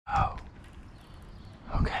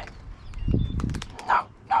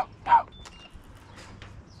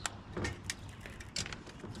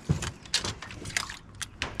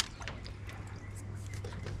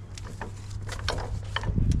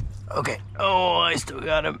Oh, I still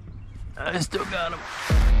got him. I still got him.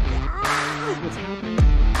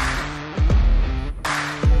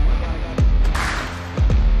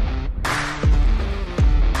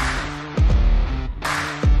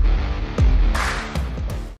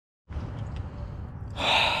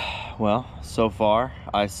 Well, so far,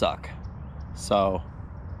 I suck. So,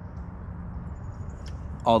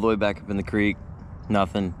 all the way back up in the creek,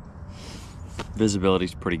 nothing.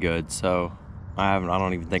 Visibility's pretty good, so I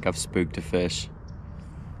don't even think I've spooked a fish.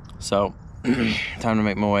 So, time to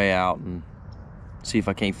make my way out and see if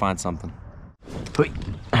I can't find something. Hoi.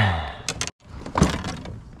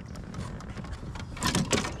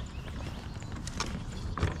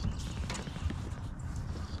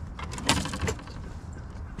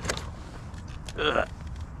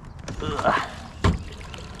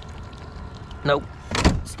 Nope.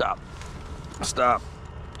 Stop. Stop.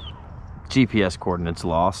 GPS coordinates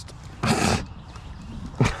lost.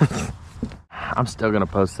 I'm still gonna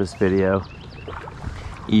post this video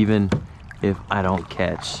even if I don't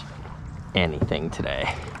catch anything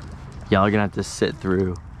today. Y'all are gonna have to sit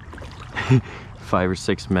through 5 or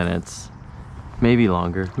 6 minutes, maybe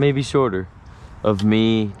longer, maybe shorter, of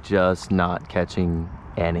me just not catching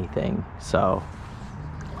anything. So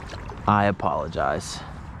I apologize.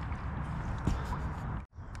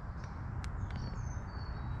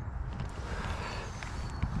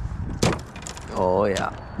 Oh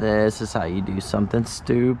yeah, this is how you do something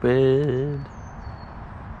stupid.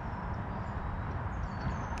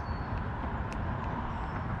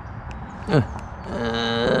 Heck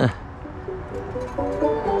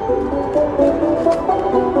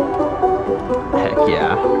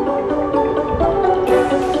yeah.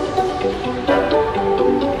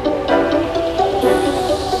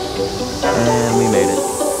 And we made it.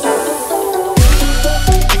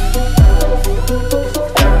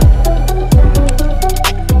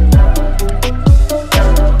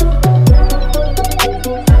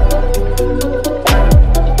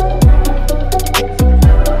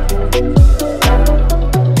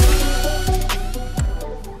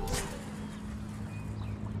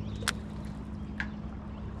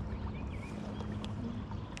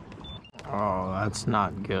 Oh, that's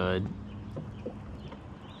not good.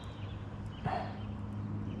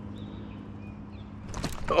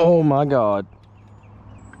 Oh my God.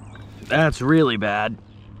 That's really bad.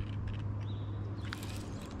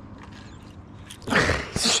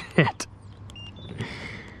 Shit.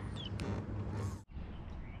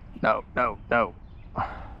 No, no, no.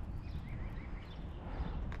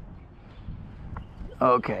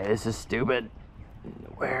 Okay, this is stupid.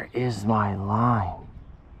 Where is my line?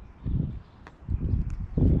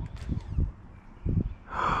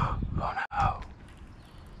 Oh no.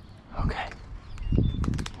 Okay.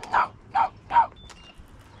 No, no, no.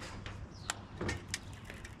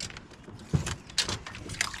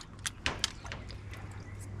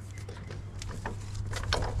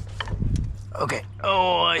 Okay.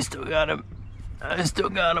 Oh, I still got him. I still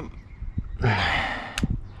got him.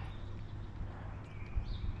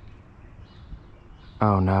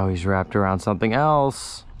 Oh no, he's wrapped around something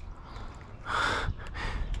else.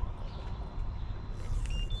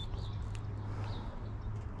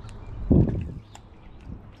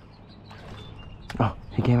 Oh,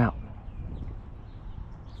 he came out.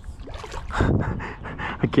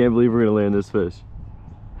 I can't believe we're gonna land this fish.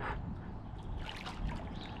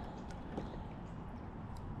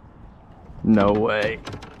 No way.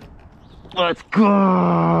 Let's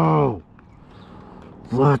go!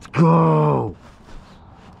 Let's go!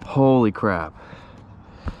 Holy crap.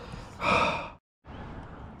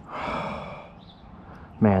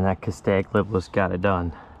 Man, that Castaic lipless got it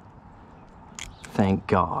done. Thank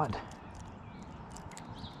God.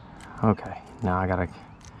 Okay, now I gotta...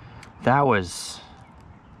 That was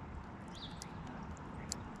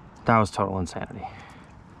total insanity.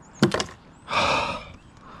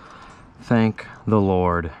 Thank the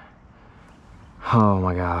Lord. Oh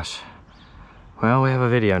my gosh. Well, we have a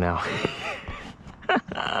video now.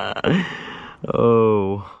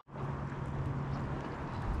 Oh.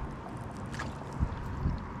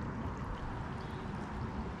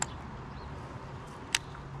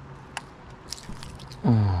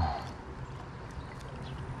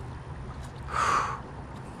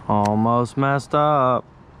 Almost messed up.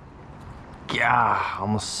 Yeah,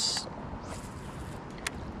 almost.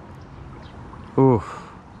 Oof.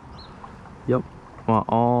 Yep. Well,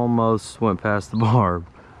 almost went past the barb.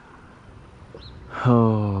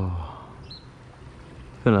 Oh.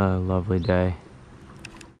 It's been a lovely day.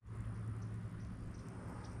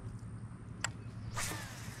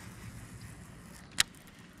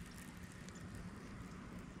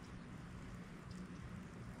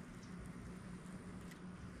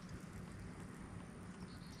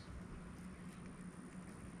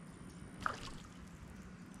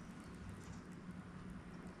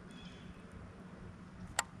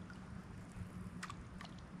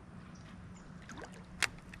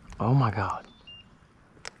 Oh my God.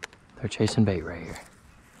 They're chasing bait right here.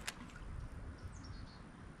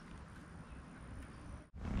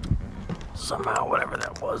 Somehow, whatever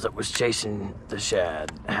that was chasing the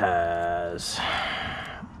shad has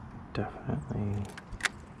definitely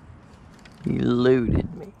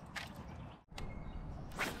eluded me.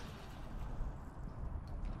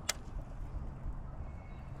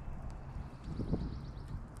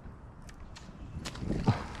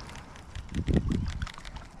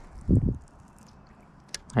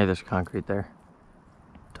 Hey, there's concrete there.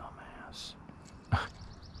 Dumbass.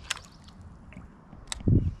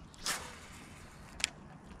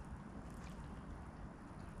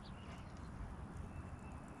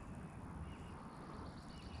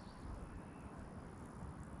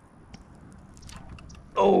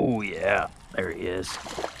 Oh yeah, there he is.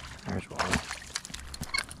 There's one.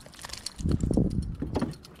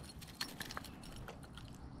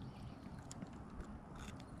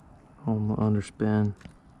 On the underspin.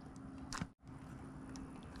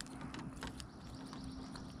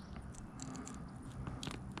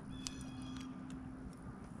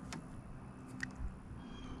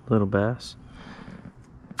 Little bass.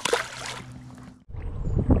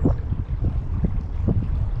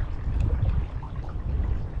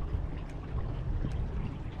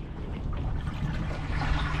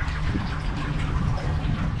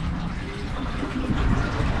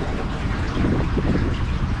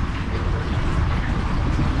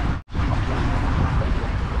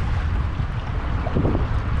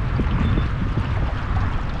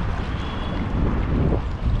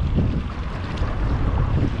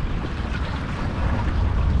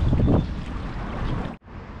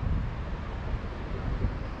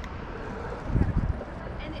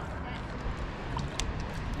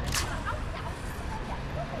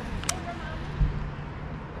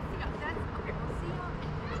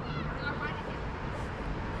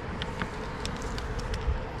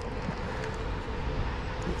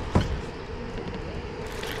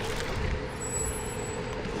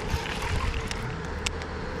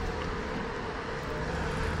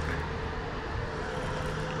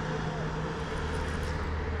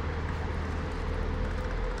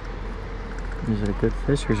 Is it a good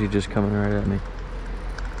fish or is he just coming right at me?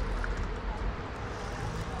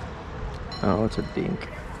 Oh, it's a dink.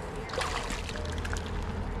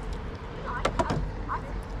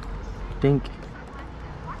 Dink.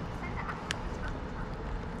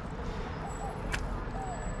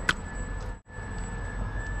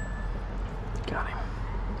 Got him.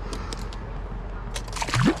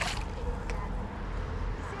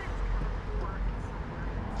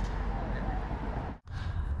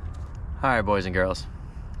 All right, boys and girls.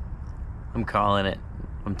 I'm calling it.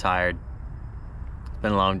 I'm tired. It's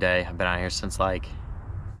been a long day. I've been out here since like,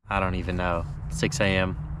 I don't even know, 6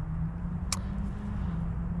 a.m.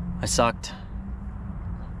 I sucked.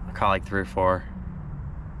 I caught like 3 or 4.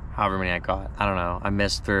 However many I caught. I don't know. I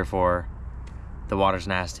missed 3 or 4. The water's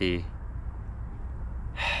nasty.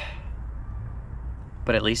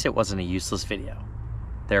 But at least it wasn't a useless video.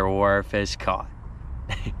 There were fish caught.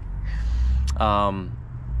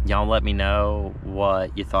 Y'all let me know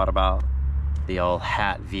what you thought about the old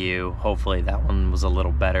hat view. Hopefully that one was a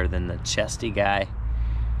little better than the chesty guy.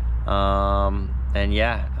 And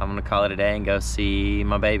yeah, I'm gonna call it a day and go see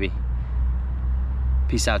my baby.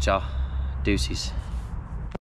 Peace out, y'all. Deuces.